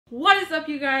What is up,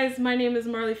 you guys? My name is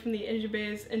Marley from the Engine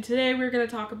Bays, and today we're going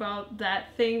to talk about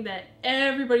that thing that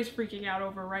everybody's freaking out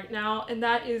over right now, and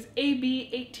that is AB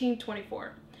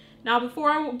 1824. Now, before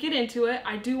I get into it,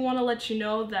 I do want to let you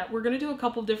know that we're going to do a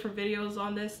couple different videos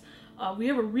on this. We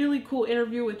have a really cool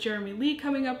interview with Jeremy Lee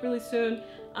coming up really soon.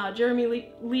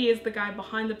 Jeremy Lee is the guy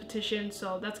behind the petition,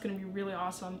 so that's going to be really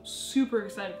awesome. Super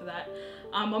excited for that.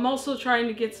 I'm also trying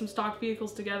to get some stock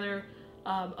vehicles together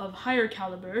of higher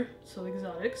caliber, so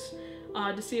exotics,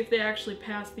 to see if they actually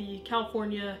pass the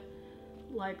California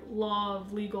law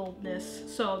of legalness.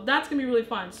 So that's gonna be really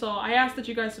fun. So I ask that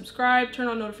you guys subscribe, turn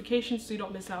on notifications so you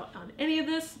don't miss out on any of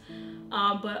this.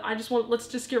 But let's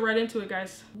just get right into it,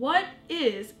 guys. What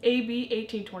is AB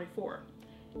 1824?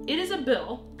 It is a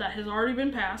bill that has already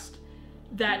been passed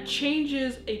that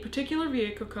changes a particular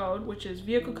vehicle code, which is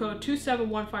vehicle code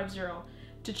 27150,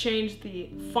 to change the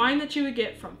fine that you would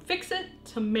get from fix-it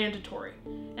to mandatory.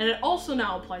 And it also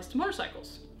now applies to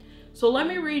motorcycles. So let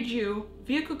me read you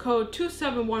vehicle code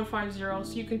 27150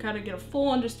 so you can kind of get a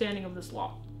full understanding of this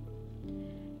law.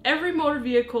 Every motor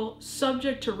vehicle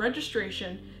subject to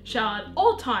registration shall at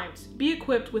all times be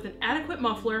equipped with an adequate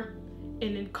muffler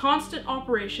and in constant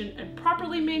operation and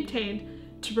properly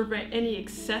maintained to prevent any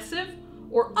excessive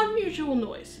or unusual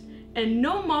noise, and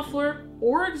no muffler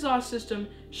or exhaust system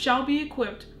shall be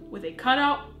equipped with a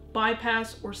cutout,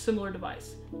 bypass, or similar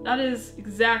device. That is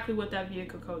exactly what that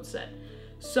vehicle code said.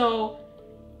 So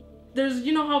there's,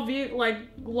 you know how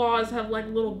laws have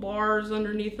little bars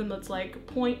underneath them that's like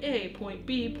point A, point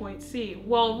B, point C.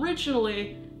 Well,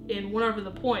 originally in one of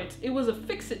the points, it was a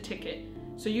fix-it ticket.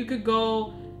 So you could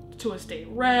go to a state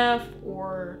ref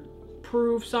or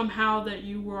prove somehow that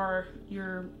your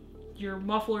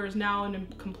muffler is now in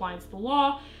compliance with the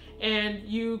law, and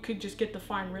you could just get the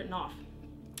fine written off.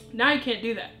 Now you can't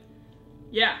do that.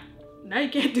 Yeah, now you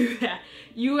can't do that.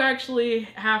 You actually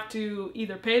have to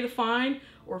either pay the fine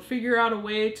or figure out a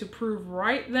way to prove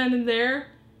right then and there,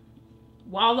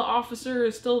 while the officer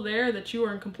is still there, that you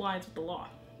are in compliance with the law.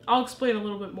 I'll explain a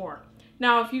little bit more.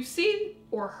 Now, if you've seen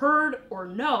or heard or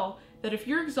know that if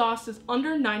your exhaust is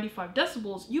under 95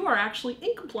 decibels, you are actually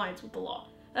in compliance with the law.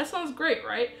 That sounds great,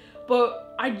 right?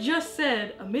 But I just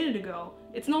said a minute ago,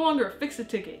 it's no longer a fix-it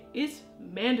ticket, it's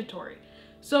mandatory.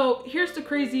 So here's the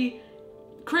crazy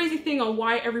thing on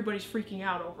why everybody's freaking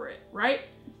out over it, right?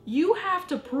 You have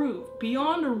to prove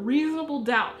beyond a reasonable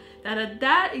doubt that at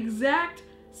that exact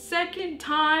second,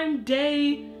 time,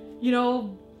 day,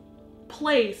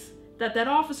 place that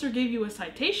officer gave you a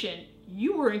citation,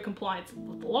 you were in compliance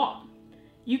with the law.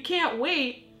 You can't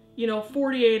wait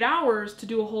 48 hours to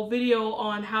do a whole video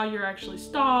on how you're actually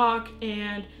stock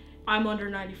and I'm under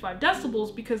 95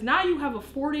 decibels, because now you have a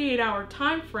 48-hour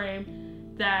time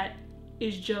frame that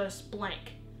is just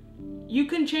blank. You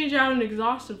can change out an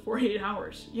exhaust in 48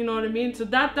 hours. You know what I mean? So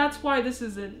that's why this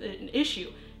is an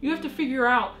issue. You have to figure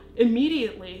out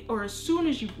immediately or as soon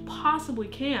as you possibly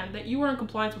can that you are in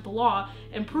compliance with the law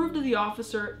and prove to the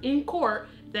officer in court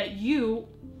that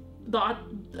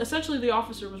essentially the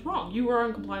officer was wrong. You are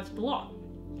in compliance with the law.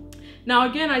 Now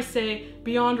again, I say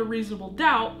beyond a reasonable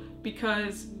doubt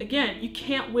because again, you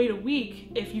can't wait a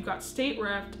week if you got state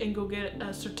refed and go get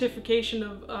a certification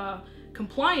of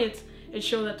compliance and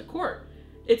show that to court.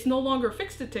 It's no longer a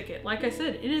fix-it ticket. Like I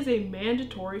said, it is a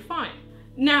mandatory fine.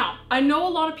 Now, I know a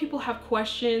lot of people have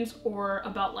questions or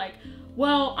about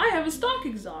well, I have a stock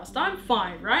exhaust, I'm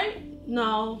fine, right?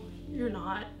 No, you're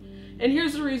not. And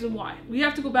here's the reason why. We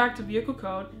have to go back to vehicle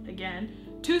code, again,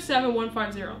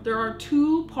 27150. There are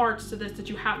two parts to this that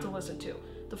you have to listen to.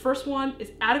 The first one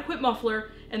is adequate muffler,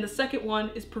 and the second one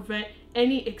is prevent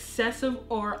any excessive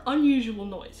or unusual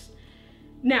noise.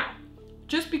 Now,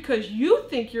 just because you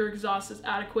think your exhaust is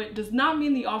adequate does not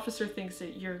mean the officer thinks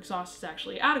that your exhaust is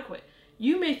actually adequate.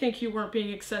 You may think you weren't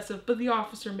being excessive, but the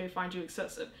officer may find you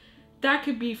excessive. That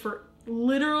could be for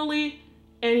literally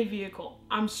any vehicle.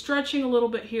 I'm stretching a little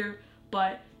bit here,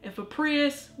 but if a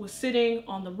Prius was sitting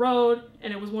on the road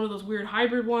and it was one of those weird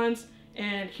hybrid ones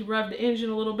and he revved the engine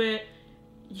a little bit,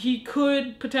 he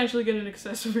could potentially get an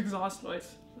excessive exhaust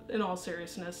noise, in all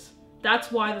seriousness.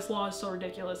 That's why this law is so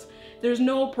ridiculous. There's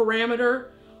no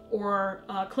parameter or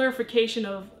clarification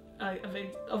of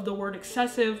the word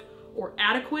excessive or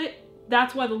adequate.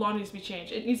 That's why the law needs to be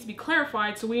changed. It needs to be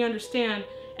clarified so we understand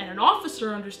and an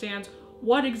officer understands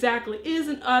what exactly is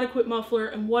an adequate muffler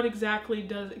and what exactly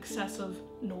does excessive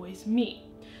noise mean.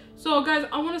 So guys,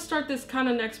 I want to start this kind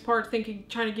of next part trying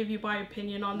to give you my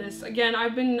opinion on this. Again,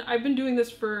 I've been doing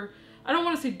this for, I don't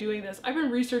want to say doing this, I've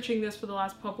been researching this for the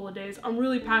last couple of days. I'm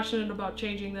really passionate about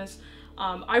changing this.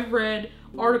 I've read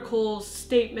articles,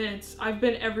 statements, I've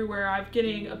been everywhere. I've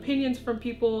getting opinions from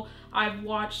people. I've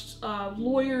watched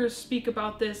lawyers speak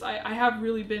about this. I have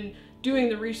really been doing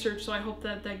the research, so I hope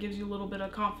that that gives you a little bit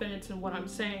of confidence in what I'm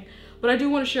saying. But I do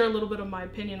want to share a little bit of my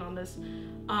opinion on this.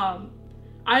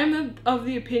 I am of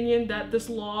the opinion that this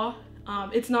law,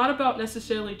 it's not about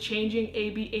necessarily changing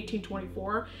AB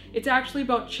 1824. It's actually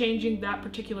about changing that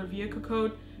particular vehicle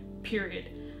code, period.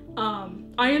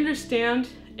 I understand,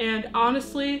 and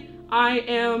honestly, I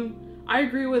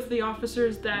agree with the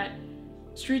officers that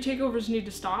street takeovers need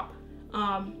to stop.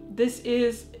 This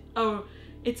is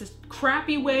it's a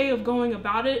crappy way of going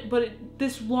about it, but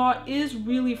this law is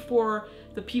really for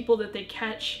the people that they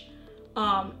catch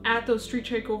at those street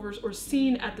takeovers or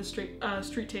seen at the street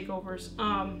takeovers.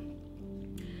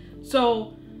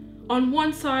 So on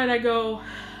one side I go,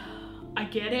 I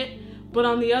get it, but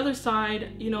on the other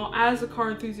side, you know, as a car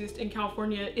enthusiast in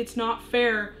California, it's not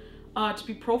fair to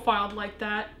be profiled like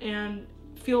that and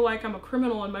feel like I'm a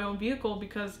criminal in my own vehicle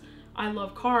because I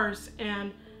love cars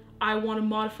and I want to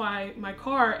modify my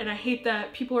car, and I hate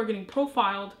that people are getting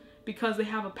profiled because they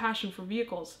have a passion for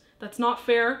vehicles. That's not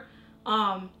fair.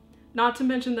 Not to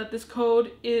mention that this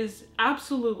code is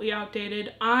absolutely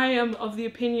outdated. I am of the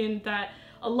opinion that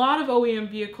a lot of OEM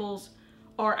vehicles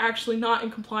are actually not in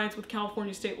compliance with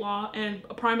California state law, and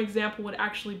a prime example would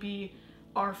actually be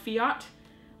our Fiat.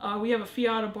 We have a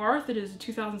Fiat Abarth. It is a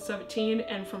 2017,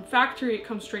 and from factory it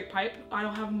comes straight pipe. I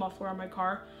don't have a muffler on my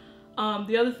car.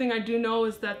 The other thing I do know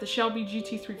is that the Shelby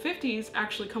GT350s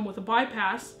actually come with a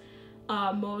bypass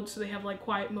mode, so they have like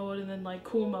quiet mode and then like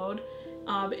cool mode.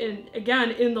 And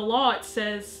again, in the law it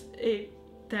says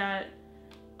that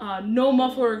no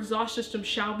muffler or exhaust system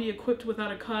shall be equipped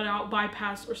without a cutout,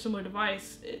 bypass, or similar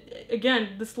device. Again,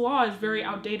 this law is very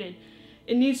outdated.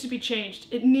 It needs to be changed.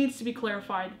 It needs to be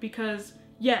clarified because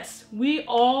yes, we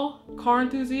all car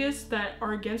enthusiasts that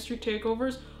are against street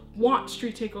takeovers want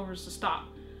street takeovers to stop.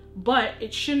 But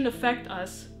it shouldn't affect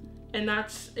us, and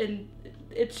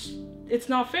it's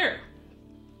not fair.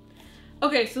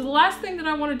 Okay, so the last thing that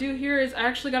I want to do here is I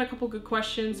actually got a couple good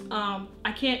questions.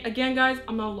 Again guys,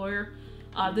 I'm not a lawyer.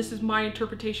 This is my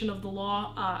interpretation of the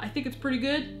law. I think it's pretty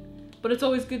good, but it's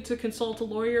always good to consult a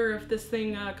lawyer if this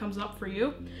thing comes up for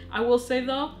you. I will say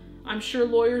though, I'm sure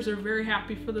lawyers are very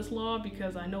happy for this law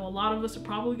because I know a lot of us are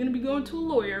probably going to be going to a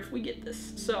lawyer if we get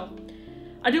this. So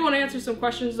I do want to answer some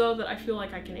questions though that I feel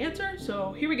like I can answer,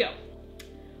 so here we go.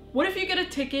 What if you get a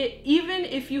ticket even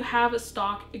if you have a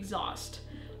stock exhaust?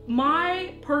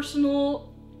 My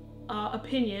personal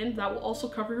opinion, that will also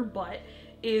cover your butt,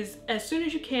 is as soon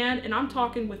as you can, and I'm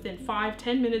talking within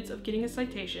 5-10 minutes of getting a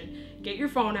citation, get your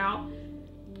phone out,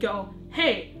 go,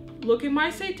 hey, look at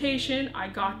my citation, I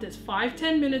got this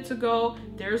 5-10 minutes ago,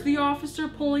 there's the officer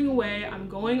pulling away, I'm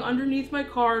going underneath my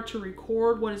car to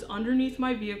record what is underneath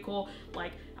my vehicle.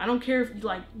 Like, I don't care if,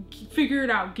 like, figure it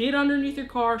out, get underneath your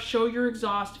car, show your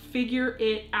exhaust, figure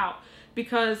it out.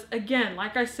 Because again,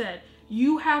 like I said,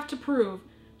 you have to prove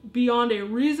beyond an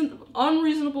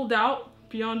unreasonable doubt,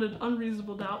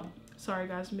 sorry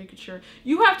guys, I'm making sure,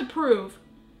 you have to prove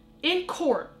in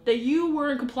court that you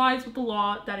were in compliance with the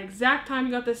law that exact time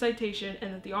you got the citation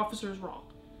and that the officer is wrong.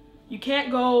 You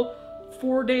can't go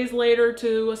 4 days later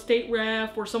to a state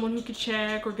ref or someone who could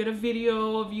check or get a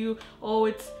video of you, oh,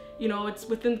 it's, you know, it's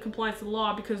within compliance of the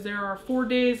law because there are 4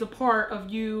 days apart of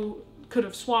you could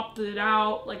have swapped it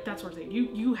out, like that sort of thing.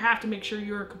 You have to make sure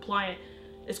you're compliant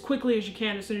as quickly as you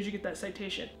can as soon as you get that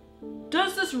citation.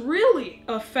 Does this really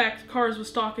affect cars with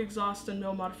stock exhaust and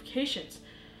no modifications?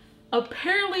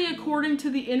 Apparently, according to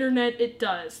the internet, it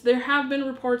does. There have been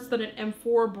reports that an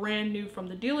M4 brand new from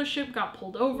the dealership got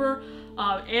pulled over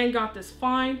and got this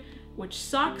fine, which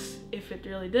sucks if it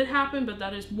really did happen, but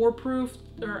that is more proof,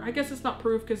 or I guess it's not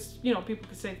proof because, you know, people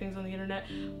can say things on the internet,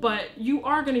 but you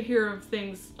are going to hear of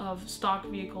things of stock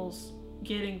vehicles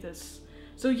getting this.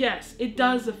 So yes, it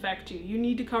does affect you. You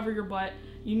need to cover your butt.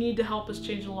 You need to help us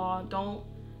change the law. Don't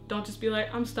just be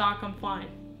like, I'm stock, I'm fine.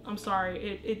 I'm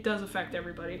sorry, it does affect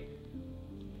everybody.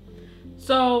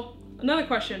 So, another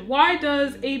question. Why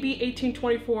does AB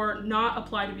 1824 not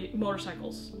apply to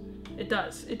motorcycles? It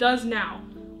does. It does now.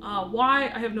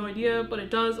 Why? I have no idea, but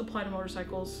it does apply to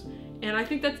motorcycles. And I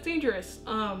think that's dangerous,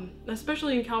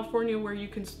 especially in California where you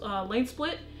can lane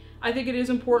split. I think it is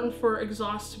important for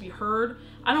exhaust to be heard.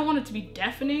 I don't want it to be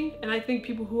deafening, and I think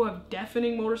people who have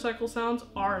deafening motorcycle sounds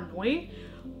are annoying,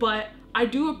 but I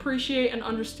do appreciate and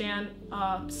understand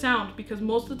sound because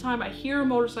most of the time I hear a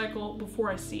motorcycle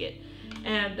before I see it.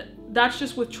 And that's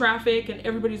just with traffic and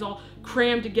everybody's all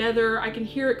crammed together. I can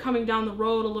hear it coming down the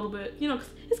road a little bit, you know, 'cause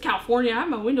it's California. I have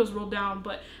my windows rolled down,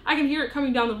 but I can hear it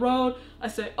coming down the road. I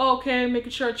say, oh, okay,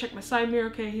 making sure I check my side mirror.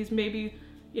 Okay, he's maybe,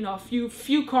 you know, a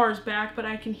few cars back, but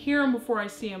I can hear him before I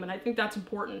see him, and I think that's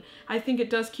important. I think it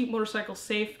does keep motorcycles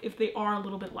safe if they are a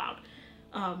little bit loud.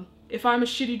 If I'm a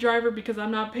shitty driver because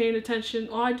I'm not paying attention,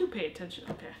 well, I do pay attention.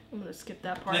 Okay, I'm gonna skip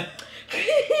that part.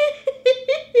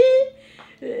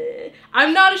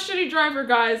 I'm not a shitty driver,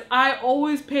 guys. I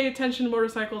always pay attention to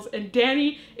motorcycles, and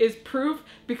Danny is proof,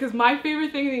 because my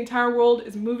favorite thing in the entire world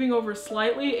is moving over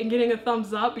slightly and getting a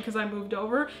thumbs up because I moved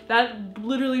over. That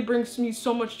literally brings me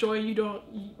so much joy.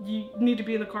 You need to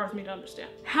be in the car with me to understand.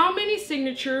 How many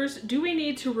signatures do we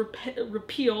need to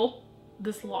repeal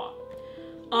this law?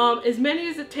 As many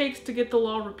as it takes to get the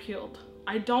law repealed.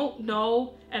 I don't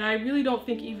know, and I really don't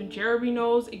think even Jeremy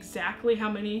knows exactly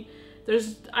how many.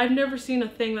 I've never seen a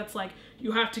thing that's like,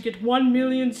 you have to get 1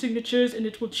 million signatures and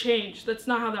it will change. That's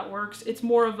not how that works. It's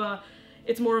more of a,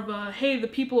 hey, the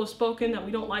people have spoken that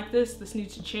we don't like this. This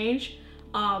needs to change.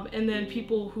 And then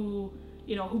people who,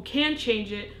 you know, who can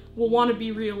change it will want to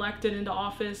be reelected into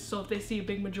office. So if they see a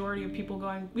big majority of people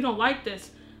going, we don't like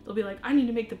this, they'll be like, I need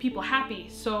to make the people happy.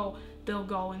 So they'll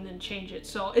go and then change it.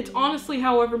 So it's honestly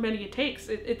however many it takes.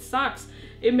 It sucks.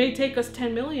 It may take us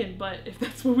 10 million, but if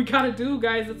that's what we gotta do,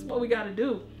 guys, that's what we gotta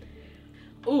do.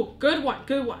 Ooh, good one,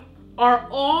 good one. Are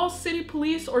all city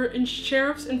police or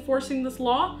sheriffs enforcing this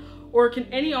law, or can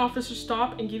any officer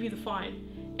stop and give you the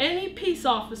fine? Any peace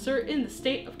officer in the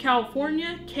state of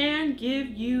California can give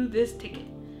you this ticket.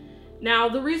 Now,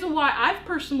 the reason why I've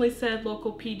personally said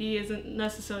local PD isn't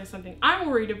necessarily something I'm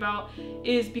worried about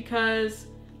is because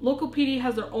local PD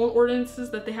has their own ordinances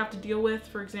that they have to deal with.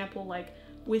 For example, like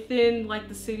within like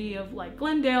the city of like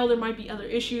Glendale, there might be other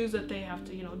issues that they have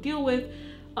to, you know, deal with.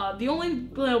 The only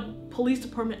police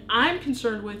department I'm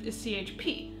concerned with is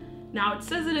CHP. Now, it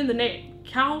says it in the name,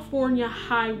 California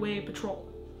Highway Patrol.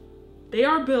 They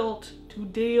are built to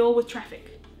deal with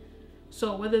traffic.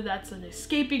 So whether that's an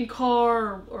escaping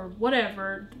car or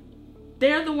whatever,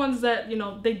 they're the ones that, you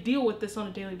know, they deal with this on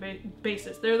a daily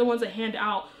basis. They're the ones that hand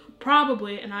out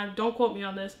probably, and don't quote me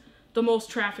on this, the most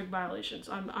traffic violations.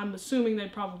 I'm assuming they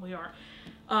probably are.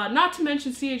 Not to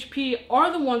mention CHP are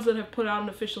the ones that have put out an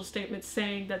official statement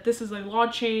saying that this is a law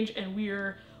change and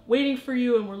we're waiting for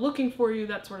you and we're looking for you,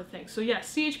 that sort of thing. So yeah,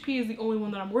 CHP is the only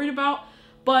one that I'm worried about,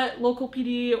 but local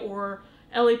PD or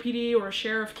LAPD or a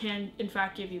sheriff can in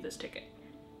fact give you this ticket.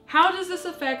 How does this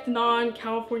affect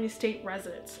non-California state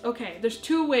residents? Okay, there's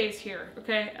two ways here,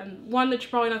 okay? And one that you're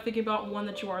probably not thinking about and one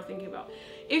that you are thinking about.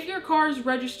 If your car is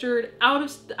registered out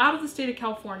of the state of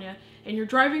California and you're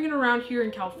driving it around here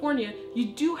in California, you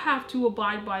do have to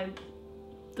abide by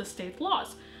the state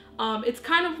laws. It's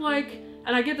kind of like,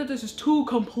 and I get that this is two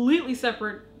completely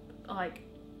separate like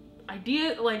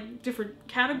different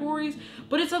categories,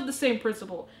 but it's of the same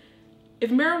principle. If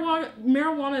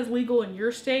marijuana is legal in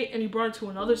your state and you brought it to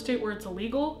another state where it's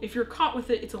illegal, if you're caught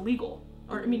with it, it's illegal.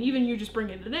 Or I mean, even you just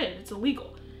bringing it in, it's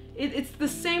illegal. It's the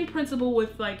same principle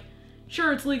with like,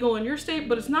 sure, it's legal in your state,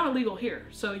 but it's not illegal here,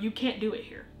 so you can't do it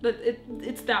here.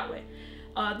 It's that way.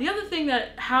 The other thing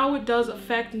that how it does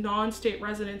affect non-state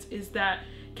residents is that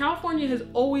California has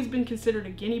always been considered a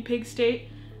guinea pig state.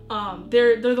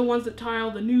 They're the ones that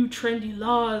tile the new trendy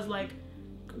laws, like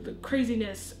the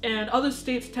craziness, and other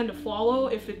states tend to follow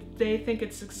if they think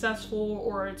it's successful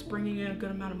or it's bringing in a good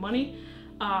amount of money.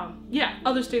 Yeah,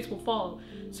 other states will follow.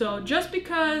 So just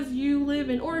because you live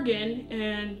in Oregon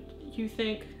and you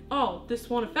think, oh, this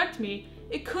won't affect me,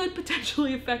 it could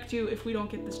potentially affect you if we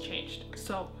don't get this changed.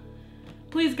 So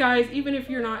please, guys, even if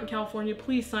you're not in California,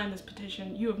 please sign this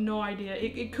petition. You have no idea.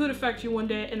 It could affect you one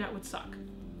day, and that would suck.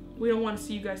 We don't want to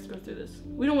see you guys go through this.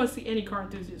 We don't want to see any car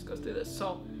enthusiasts go through this.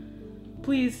 So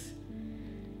please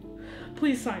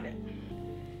sign it.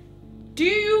 Do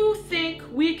you think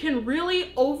we can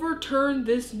really overturn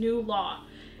this new law?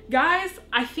 Guys,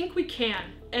 I think we can.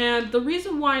 And the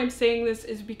reason why I'm saying this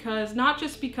is because, not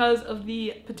just because of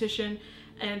the petition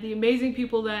and the amazing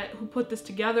people who put this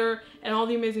together and all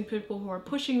the amazing people who are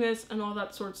pushing this and all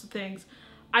that sorts of things.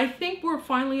 I think we're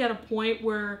finally at a point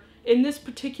where in this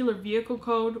particular vehicle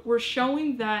code, we're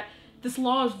showing that this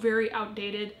law is very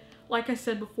outdated. Like I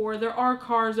said before, there are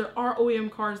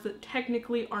OEM cars that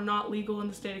technically are not legal in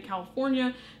the state of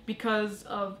California because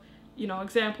of, you know,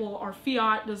 example, our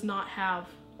Fiat does not have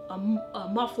a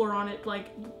muffler on it.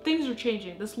 Like, things are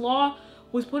changing. This law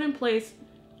was put in place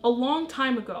a long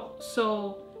time ago,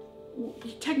 so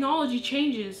technology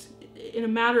changes in a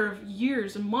matter of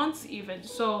years and months even.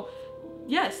 So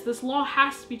yes, this law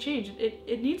has to be changed.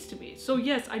 It needs to be. So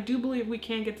yes, I do believe we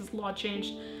can get this law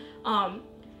changed.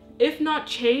 If not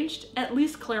changed, at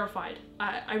least clarified.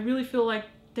 I really feel like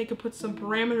they could put some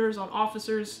parameters on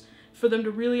officers for them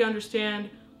to really understand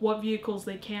what vehicles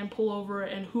they can pull over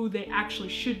and who they actually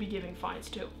should be giving fines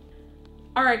to.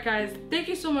 Alright guys, thank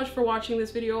you so much for watching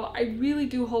this video. I really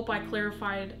do hope I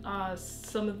clarified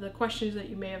some of the questions that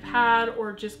you may have had,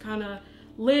 or just kind of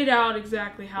laid out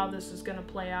exactly how this is going to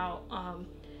play out.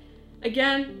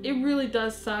 Again, it really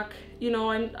does suck, you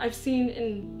know, and I've seen,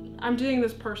 and I'm doing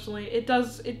this personally, it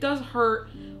does hurt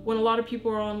when a lot of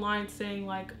people are online saying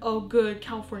like, oh good,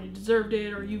 California deserved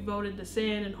it, or you voted this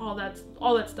in, and all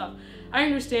that stuff. I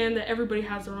understand that everybody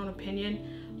has their own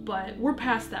opinion, but we're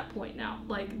past that point now.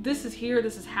 Like, this is here,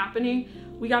 this is happening.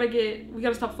 We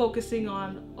gotta stop focusing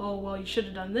on, oh well, you should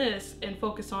have done this, and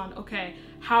focus on, okay,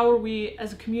 how are we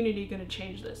as a community gonna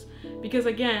change this? Because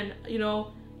again, you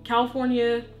know,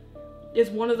 California is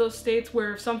one of those states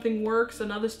where if something works,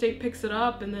 another state picks it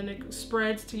up, and then it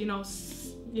spreads to, you know,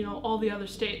 all the other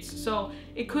states. So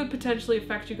it could potentially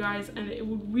affect you guys, and it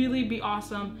would really be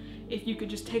awesome if you could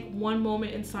just take one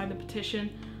moment inside the petition.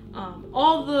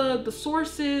 All the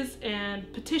sources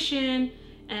and petition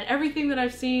and everything that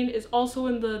I've seen is also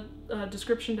in the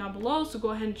description down below, so go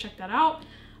ahead and check that out.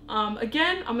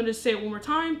 Again, I'm going to say it one more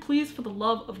time. Please, for the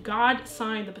love of God,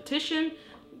 sign the petition.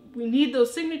 We need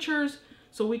those signatures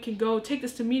so we can go take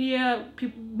this to media.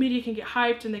 Media can get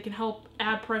hyped, and they can help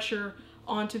add pressure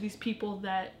onto these people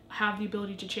that have the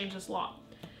ability to change this law.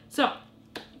 So,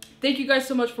 thank you guys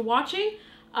so much for watching.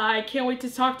 I can't wait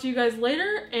to talk to you guys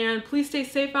later, and please stay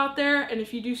safe out there, and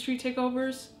if you do street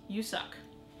takeovers, you suck.